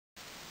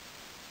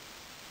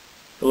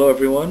Hello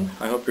everyone,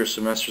 I hope your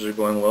semesters are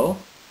going well.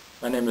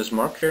 My name is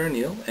Mark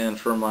Haraniel, and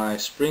for my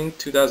Spring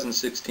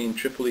 2016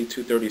 EEE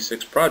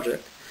 236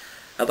 project,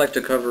 I'd like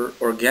to cover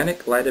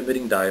organic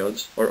light-emitting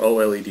diodes, or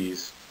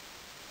OLEDs.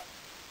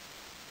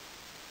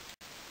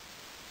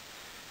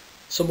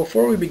 So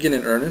before we begin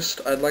in earnest,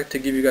 I'd like to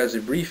give you guys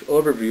a brief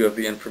overview of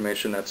the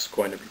information that's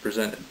going to be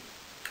presented.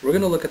 We're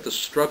going to look at the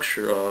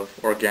structure of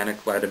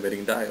organic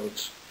light-emitting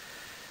diodes.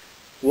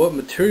 What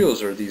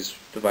materials are these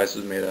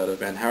devices made out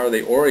of, and how are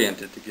they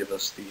oriented to give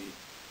us the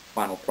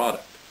final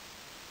product?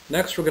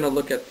 Next, we're going to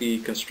look at the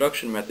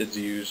construction methods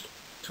used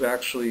to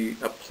actually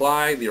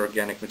apply the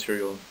organic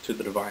material to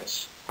the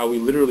device, how we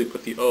literally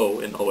put the O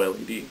in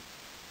OLED.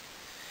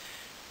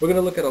 We're going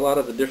to look at a lot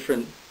of the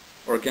different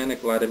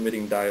organic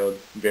light-emitting diode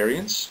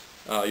variants.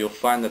 You'll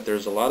find that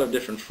there's a lot of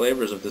different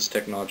flavors of this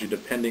technology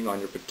depending on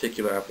your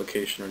particular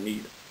application or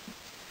need.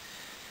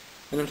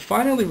 And then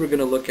finally, we're going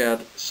to look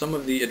at some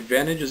of the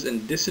advantages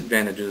and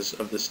disadvantages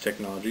of this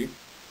technology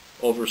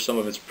over some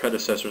of its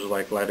predecessors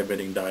like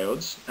light-emitting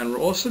diodes, and we're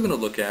also going to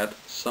look at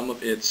some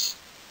of its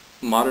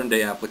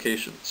modern-day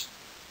applications.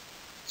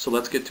 So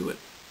let's get to it.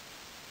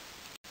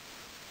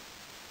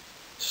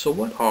 So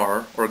what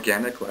are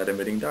organic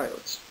light-emitting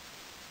diodes?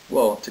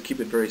 Well, to keep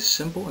it very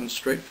simple and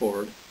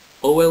straightforward,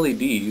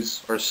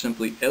 OLEDs are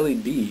simply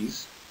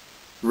LEDs,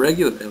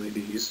 regular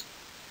LEDs,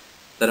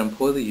 that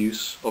employ the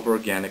use of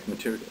organic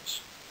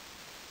materials.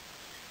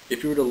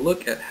 If you were to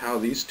look at how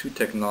these two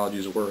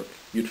technologies work,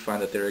 you'd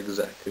find that they're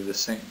exactly the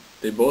same.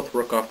 They both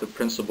work off the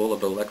principle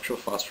of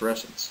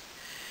electrophosphorescence.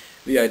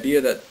 The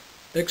idea that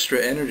extra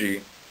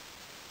energy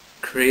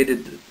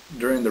created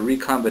during the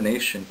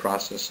recombination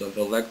process of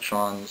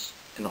electrons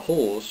and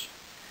holes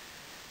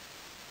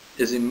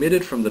is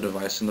emitted from the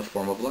device in the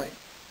form of light.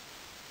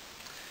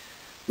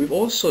 We've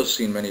also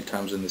seen many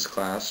times in this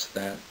class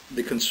that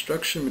the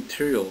construction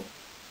material,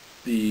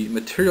 the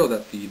material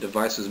that the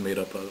device is made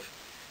up of,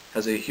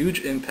 has a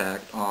huge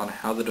impact on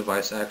how the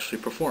device actually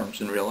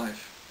performs in real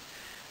life.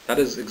 That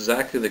is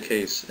exactly the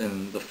case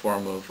in the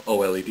form of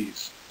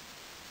OLEDs.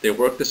 They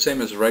work the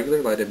same as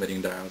regular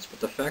light-emitting diodes,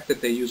 but the fact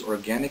that they use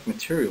organic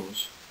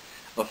materials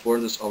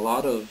affords us a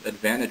lot of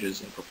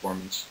advantages in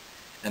performance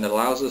and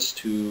allows us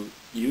to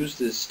use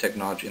this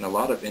technology in a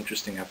lot of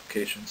interesting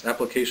applications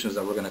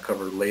that we're going to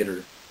cover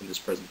later in this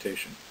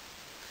presentation.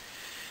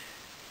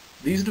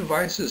 These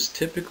devices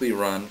typically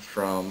run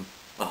from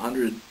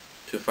 100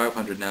 to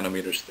 500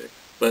 nanometers thick,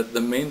 but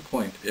the main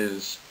point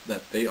is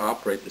that they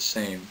operate the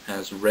same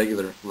as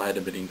regular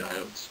light-emitting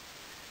diodes,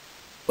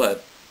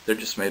 but they're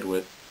just made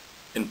with,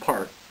 in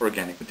part,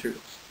 organic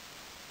materials.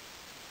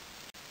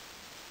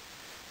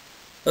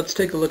 Let's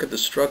take a look at the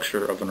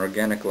structure of an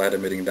organic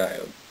light-emitting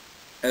diode.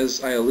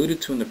 As I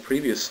alluded to in the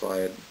previous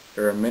slide,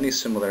 there are many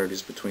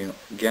similarities between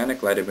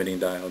organic light-emitting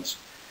diodes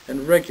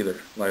and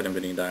regular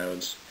light-emitting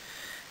diodes.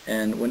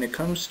 And when it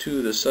comes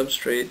to the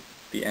substrate,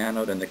 the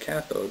anode, and the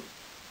cathode,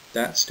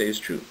 that stays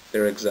true.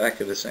 They're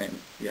exactly the same.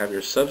 You have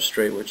your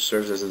substrate, which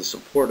serves as the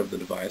support of the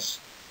device.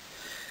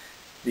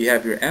 You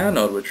have your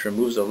anode, which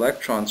removes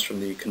electrons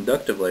from the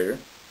conductive layer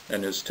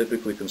and is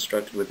typically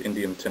constructed with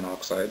indium tin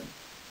oxide.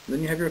 And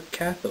then you have your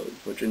cathode,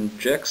 which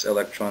injects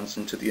electrons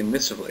into the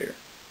emissive layer,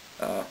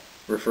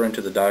 referring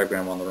to the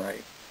diagram on the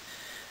right.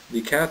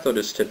 The cathode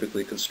is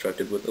typically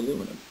constructed with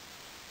aluminum.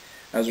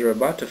 As we're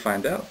about to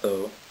find out,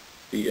 though,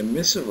 the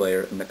emissive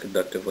layer and the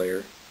conductive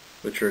layer,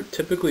 which are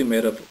typically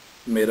made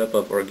up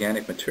of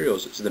organic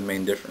materials, is the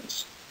main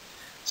difference.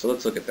 So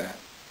let's look at that.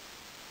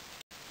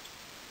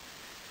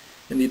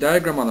 In the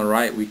diagram on the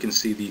right, we can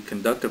see the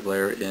conductive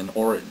layer in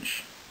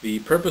orange. The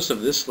purpose of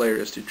this layer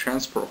is to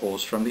transport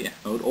holes from the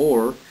anode,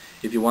 or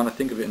if you want to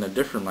think of it in a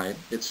different light,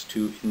 it's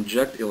to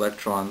inject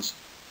electrons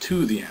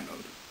to the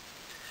anode.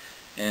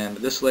 And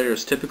this layer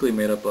is typically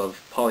made up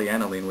of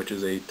polyaniline, which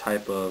is a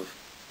type of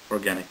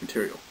organic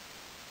material.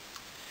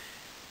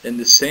 In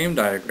the same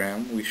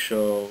diagram, we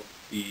show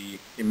the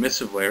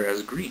emissive layer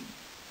as green,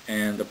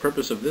 and the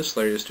purpose of this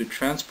layer is to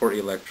transport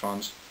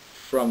electrons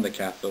from the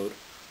cathode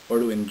or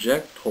to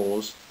inject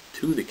holes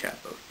to the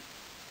cathode.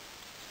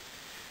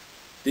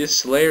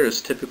 This layer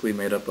is typically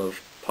made up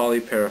of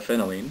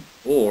polyparaphenylene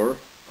or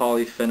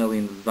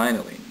polyphenylene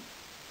vinylene,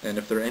 and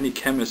if there are any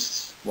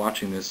chemists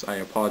watching this, I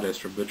apologize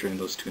for butchering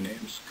those two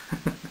names.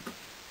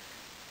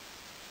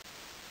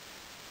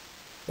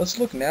 Let's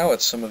look now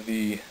at some of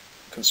the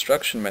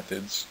construction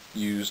methods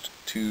used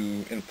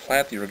to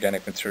implant the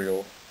organic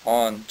material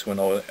onto an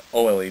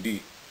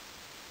OLED.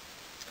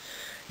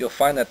 You'll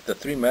find that the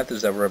three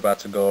methods that we're about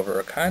to go over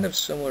are kind of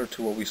similar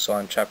to what we saw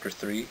in Chapter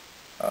 3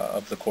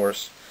 of the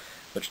course,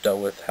 which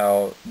dealt with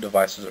how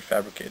devices are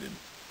fabricated.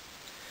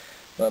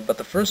 But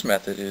the first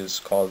method is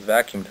called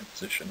vacuum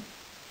deposition.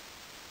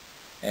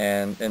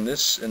 And in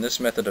this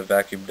method of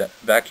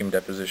vacuum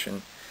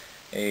deposition,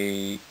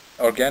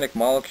 organic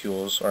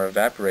molecules are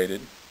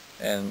evaporated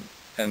and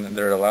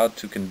they're allowed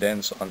to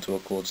condense onto a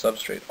cooled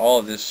substrate. All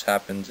of this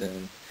happens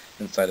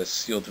inside a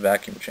sealed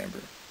vacuum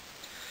chamber.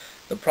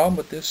 The problem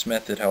with this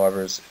method,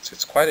 however, is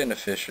it's quite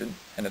inefficient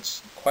and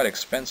it's quite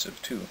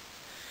expensive too.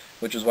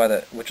 which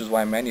is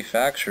why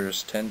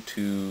manufacturers tend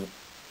to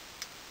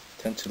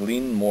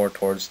lean more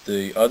towards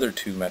the other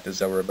two methods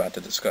that we're about to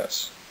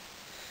discuss.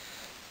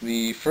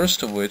 The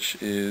first of which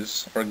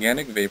is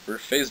organic vapor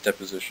phase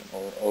deposition,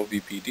 or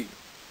OVPD.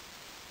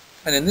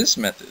 And in this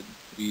method,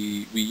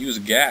 we use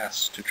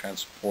gas to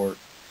transport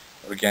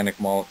organic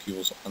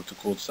molecules onto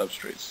cooled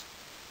substrates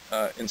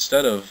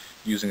instead of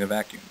using a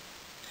vacuum.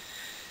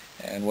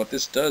 And what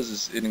this does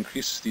is it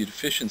increases the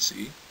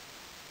efficiency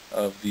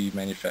of the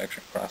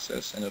manufacturing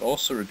process, and it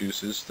also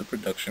reduces the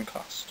production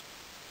cost.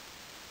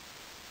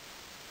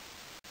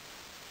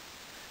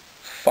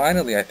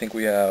 Finally, I think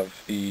we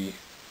have the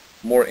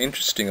more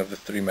interesting of the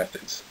three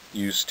methods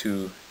used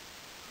to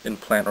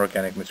implant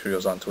organic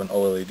materials onto an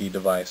OLED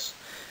device,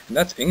 and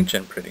that's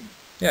inkjet printing.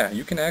 Yeah,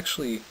 you can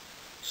actually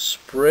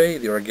spray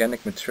the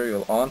organic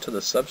material onto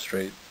the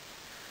substrate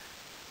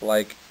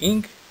like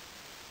ink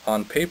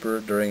on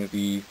paper during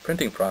the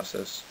printing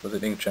process with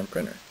an inkjet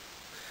printer.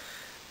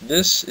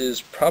 This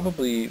is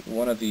probably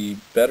one of the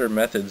better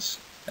methods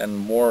and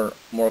more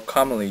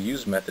commonly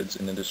used methods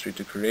in industry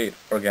to create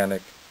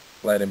organic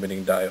light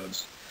emitting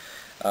diodes.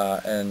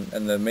 And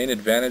the main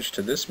advantage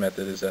to this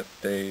method is that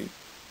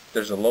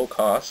there's a low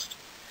cost,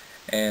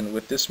 and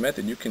with this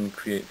method you can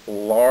create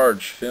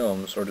large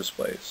films or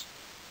displays.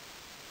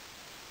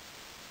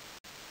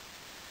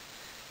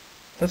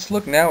 Let's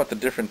look now at the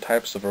different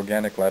types of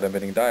organic light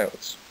emitting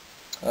diodes.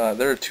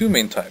 There are two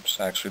main types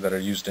actually that are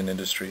used in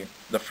industry.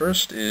 The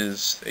first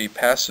is a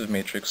passive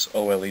matrix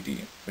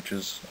OLED, which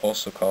is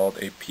also called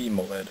a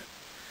PMOLED.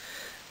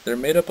 They're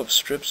made up of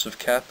strips of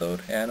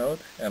cathode, anode,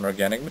 and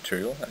organic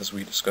material, as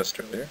we discussed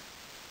earlier.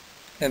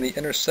 And the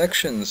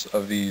intersections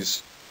of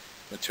these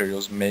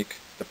materials make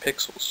the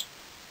pixels.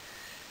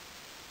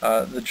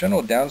 The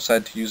general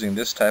downside to using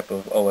this type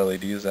of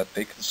OLED is that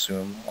they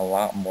consume a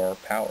lot more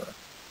power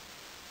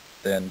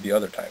than the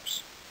other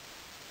types.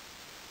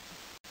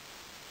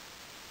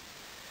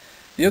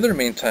 The other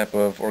main type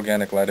of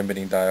organic light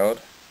emitting diode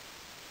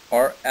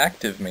are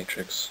active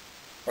matrix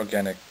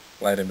organic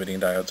light emitting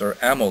diodes, or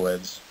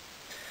AMOLEDs.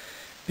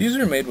 These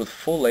are made with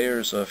full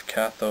layers of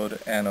cathode,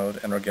 anode,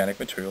 and organic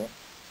material,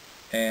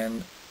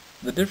 and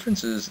the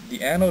difference is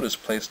the anode is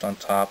placed on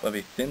top of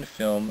a thin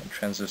film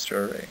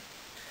transistor array,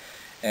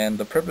 and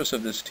the purpose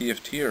of this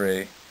TFT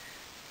array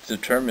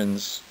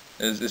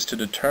is to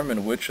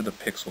determine which of the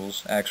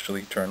pixels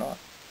actually turn on.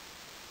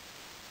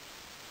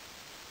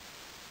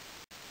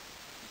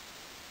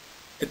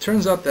 It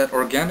turns out that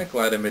organic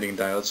light emitting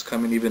diodes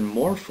come in even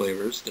more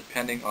flavors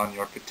depending on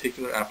your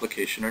particular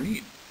application or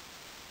need.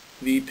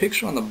 The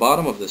picture on the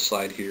bottom of this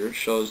slide here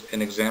shows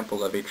an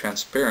example of a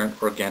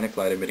transparent organic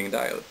light emitting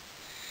diode.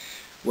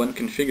 When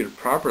configured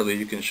properly,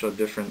 you can show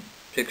different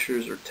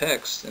pictures or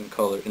text in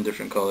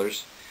different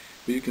colors,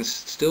 but you can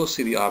still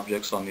see the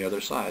objects on the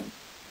other side.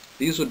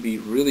 These would be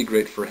really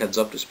great for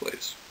heads-up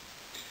displays.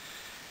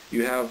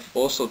 You have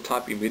also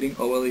top emitting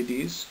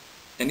OLEDs,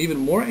 and even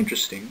more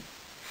interesting,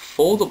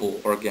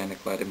 foldable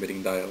organic light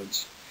emitting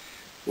diodes,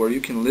 where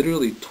you can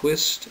literally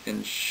twist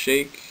and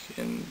shake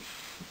and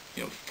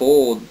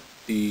fold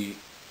the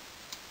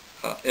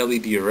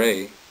LED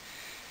array,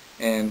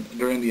 and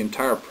during the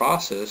entire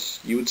process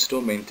you would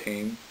still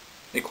maintain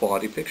a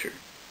quality picture.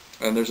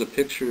 And there's a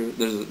picture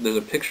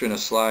in a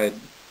slide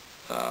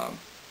a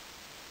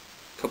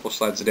couple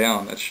slides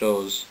down that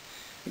shows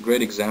a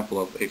great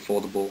example of a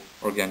foldable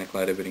organic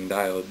light emitting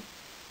diode.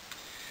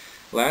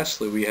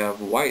 Lastly, we have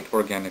white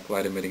organic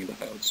light emitting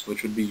diodes,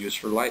 which would be used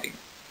for lighting.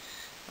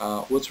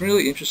 What's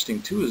really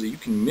interesting too is that you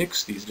can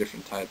mix these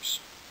different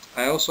types.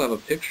 I also have a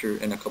picture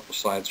in a couple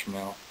slides from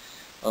now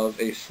of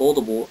a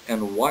foldable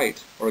and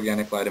white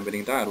organic light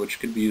emitting diode, which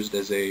could be used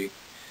as a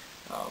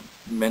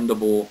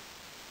bendable,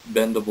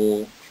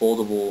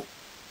 foldable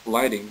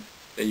lighting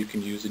that you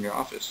can use in your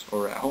office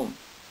or at home.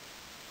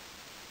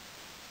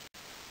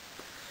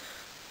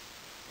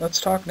 Let's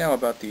talk now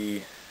about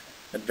the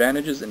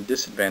advantages and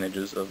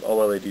disadvantages of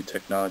OLED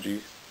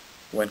technology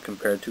when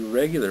compared to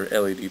regular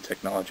LED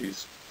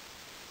technologies.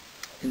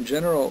 In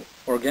general,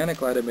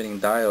 organic light emitting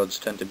diodes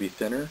tend to be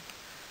thinner,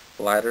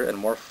 lighter, and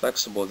more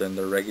flexible than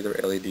their regular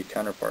LED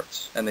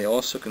counterparts, and they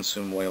also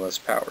consume way less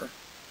power.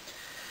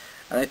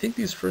 And I think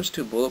these first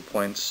two bullet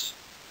points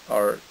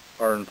are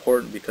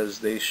important because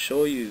they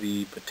show you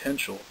the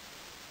potential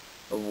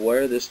of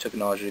where this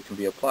technology can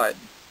be applied.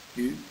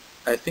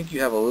 I think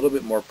you have a little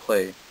bit more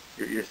play.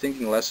 You're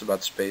thinking less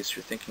about space,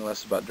 you're thinking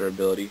less about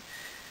durability,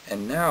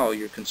 and now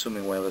you're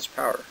consuming way less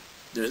power.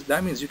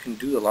 That means you can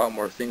do a lot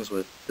more things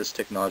with this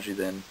technology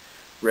than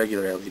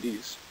regular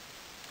LEDs.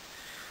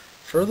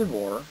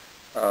 Furthermore,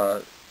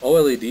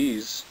 OLED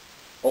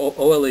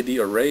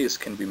arrays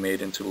can be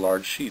made into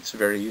large sheets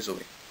very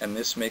easily, and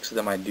this makes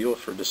them ideal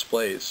for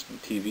displays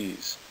and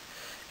TVs.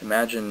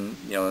 Imagine,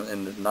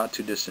 in the not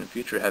too distant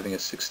future, having a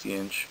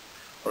 60-inch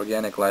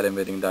organic light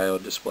emitting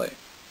diode display,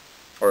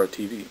 or a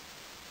TV.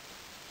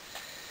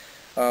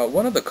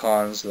 One of the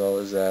cons, though,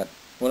 is that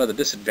one of the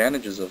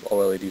disadvantages of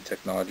OLED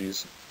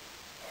technologies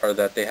are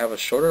that they have a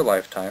shorter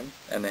lifetime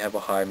and they have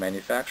a high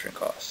manufacturing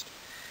cost.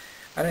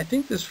 And I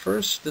think this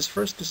first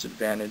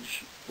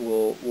disadvantage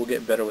will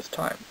get better with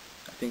time.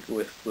 I think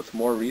with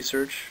more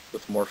research,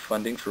 with more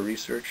funding for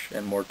research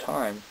and more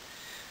time,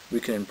 we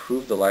can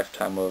improve the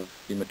lifetime of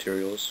the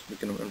materials, we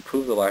can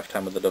improve the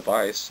lifetime of the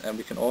device, and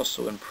we can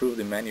also improve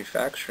the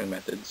manufacturing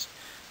methods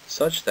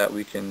such that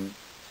we can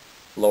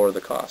lower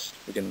the cost.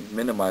 We can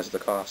minimize the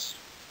cost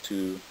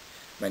to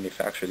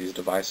manufacture these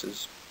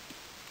devices.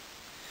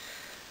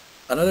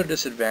 Another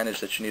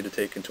disadvantage that you need to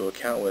take into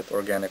account with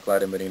organic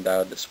light emitting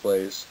diode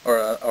displays,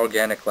 or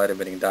organic light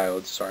emitting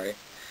diodes, sorry,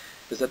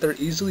 is that they're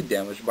easily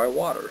damaged by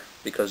water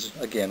because,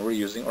 again, we're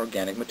using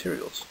organic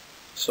materials.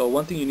 So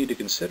one thing you need to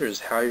consider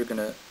is how you're going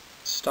to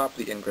stop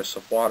the ingress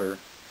of water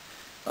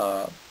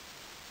uh,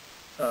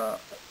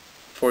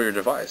 for your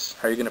device.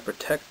 How are you going to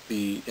protect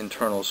the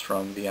internals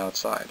from the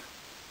outside?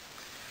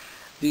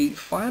 The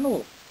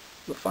final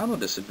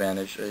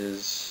disadvantage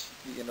is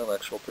the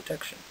intellectual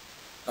protection.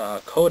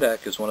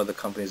 Kodak is one of the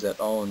companies that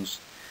owns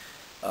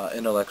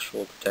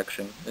intellectual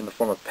protection in the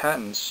form of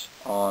patents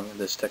on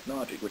this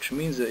technology, which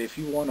means that if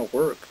you want to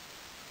work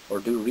or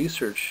do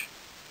research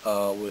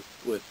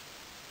with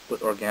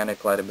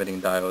organic light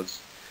emitting diodes,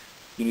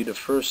 you need to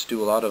first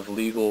do a lot of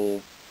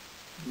legal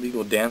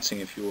dancing,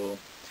 if you will,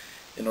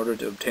 in order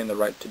to obtain the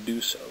right to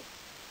do so.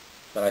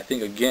 But I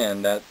think,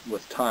 again, that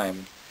with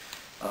time,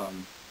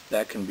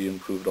 that can be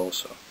improved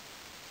also.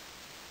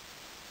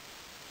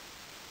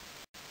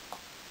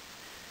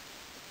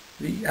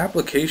 The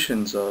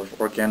applications of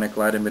organic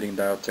light emitting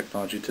diode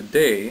technology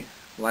today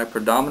lie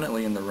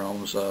predominantly in the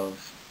realms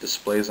of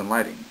displays and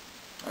lighting.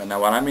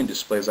 Now when I mean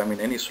displays, I mean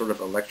any sort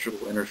of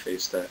electrical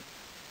interface that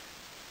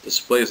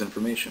displays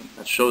information,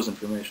 that shows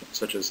information,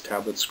 such as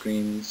tablet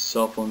screens,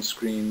 cell phone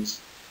screens,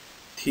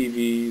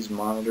 TVs,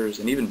 monitors,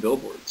 and even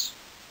billboards.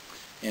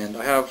 And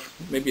I have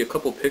maybe a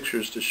couple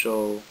pictures to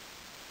show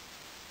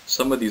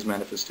some of these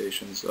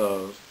manifestations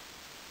of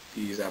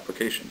these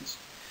applications.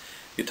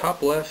 The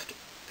top left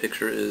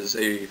picture is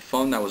a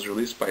phone that was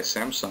released by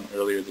Samsung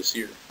earlier this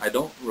year. I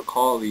don't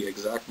recall the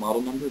exact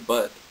model number,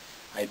 but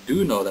I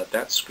do know that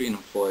that screen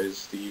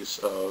employs the use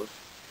of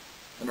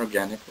an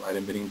organic light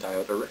emitting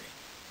diode array.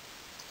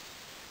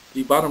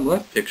 The bottom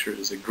left picture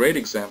is a great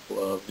example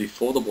of the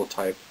foldable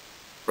type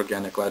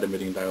organic light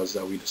emitting diodes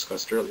that we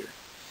discussed earlier.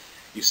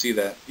 You see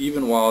that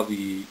even while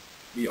the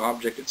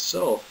object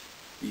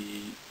itself,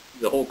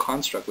 the whole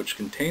construct which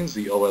contains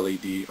the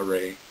OLED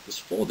array is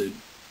folded,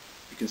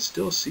 you can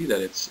still see that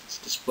it's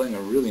displaying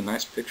a really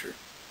nice picture.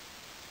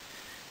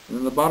 And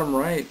in the bottom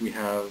right we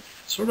have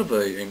sort of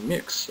a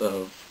mix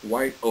of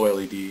white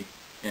OLED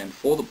and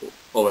foldable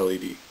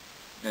OLED,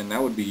 and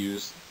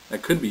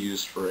that could be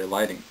used for a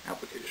lighting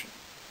application.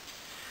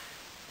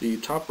 The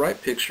top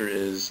right picture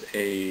is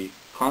a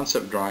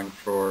concept drawing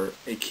for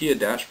a Kia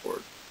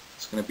dashboard.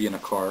 It's going to be in a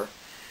car,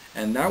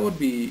 and that would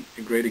be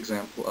a great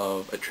example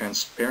of a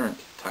transparent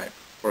type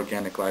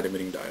organic light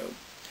emitting diode.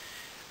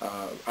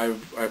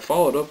 I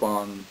followed up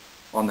on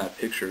that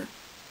picture.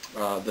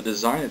 The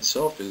design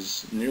itself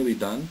is nearly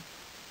done,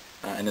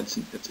 and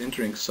it's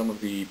entering some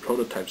of the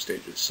prototype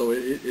stages. So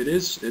it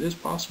is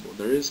possible.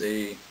 There is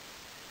a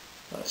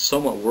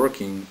somewhat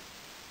working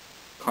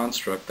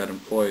construct that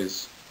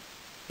employs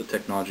the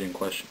technology in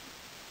question.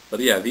 But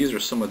yeah, these are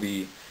some of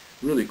the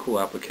really cool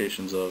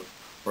applications of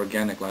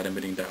organic light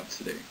emitting diodes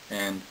today,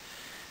 and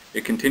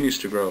it continues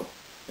to grow.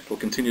 It will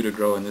continue to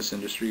grow in this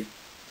industry,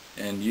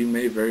 and you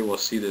may very well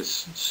see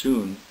this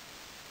soon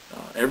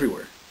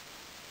everywhere.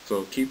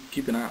 So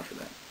keep an eye out for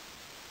that.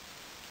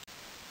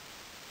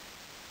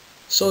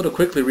 So to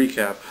quickly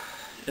recap,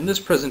 in this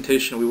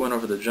presentation we went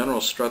over the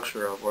general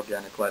structure of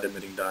organic light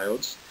emitting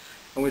diodes,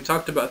 and we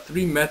talked about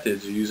 3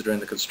 methods used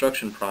during the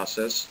construction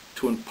process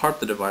to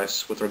impart the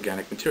device with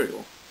organic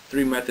material.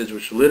 3 methods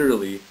which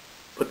literally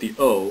put the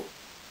O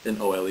in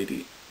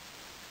OLED.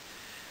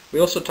 We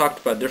also talked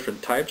about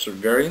different types or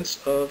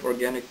variants of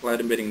organic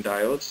light emitting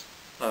diodes,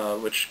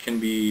 which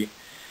can be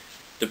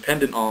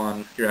dependent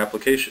on your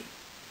application.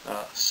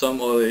 Some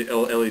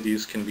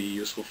LEDs can be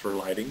useful for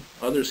lighting,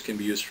 others can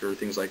be used for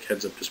things like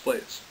heads-up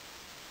displays.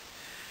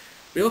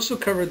 We also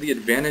covered the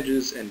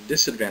advantages and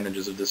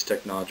disadvantages of this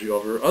technology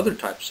over other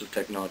types of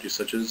technology,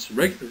 such as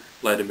regular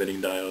light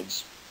emitting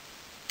diodes.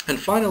 And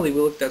finally,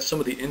 we looked at some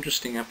of the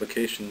interesting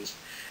applications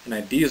and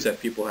ideas that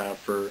people have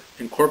for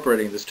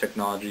incorporating this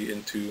technology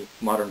into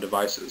modern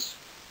devices.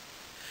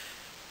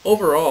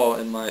 Overall,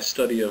 in my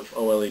study of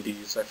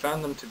OLEDs, I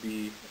found them to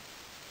be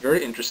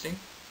very interesting,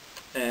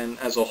 and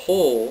as a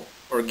whole,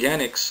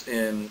 organics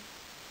in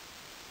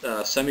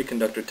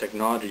semiconductor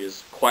technology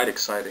is quite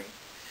exciting.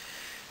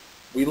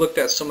 We looked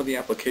at some of the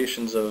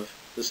applications of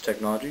this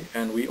technology,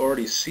 and we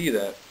already see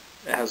that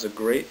it has a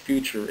great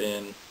future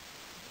in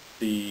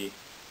the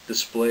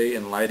display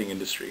and lighting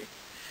industry.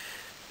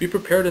 Be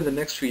prepared in the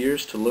next few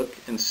years to look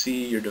and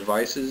see your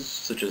devices,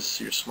 such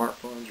as your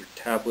smartphones, your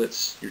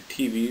tablets, your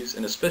TVs,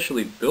 and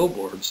especially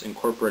billboards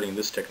incorporating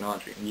this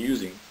technology and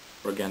using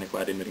organic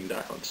light emitting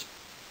diodes.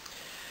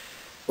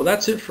 Well,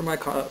 that's it for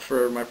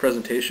my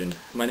presentation.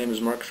 My name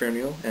is Mark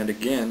Fairneal, and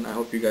again, I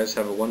hope you guys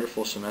have a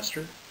wonderful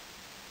semester.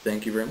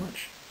 Thank you very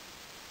much.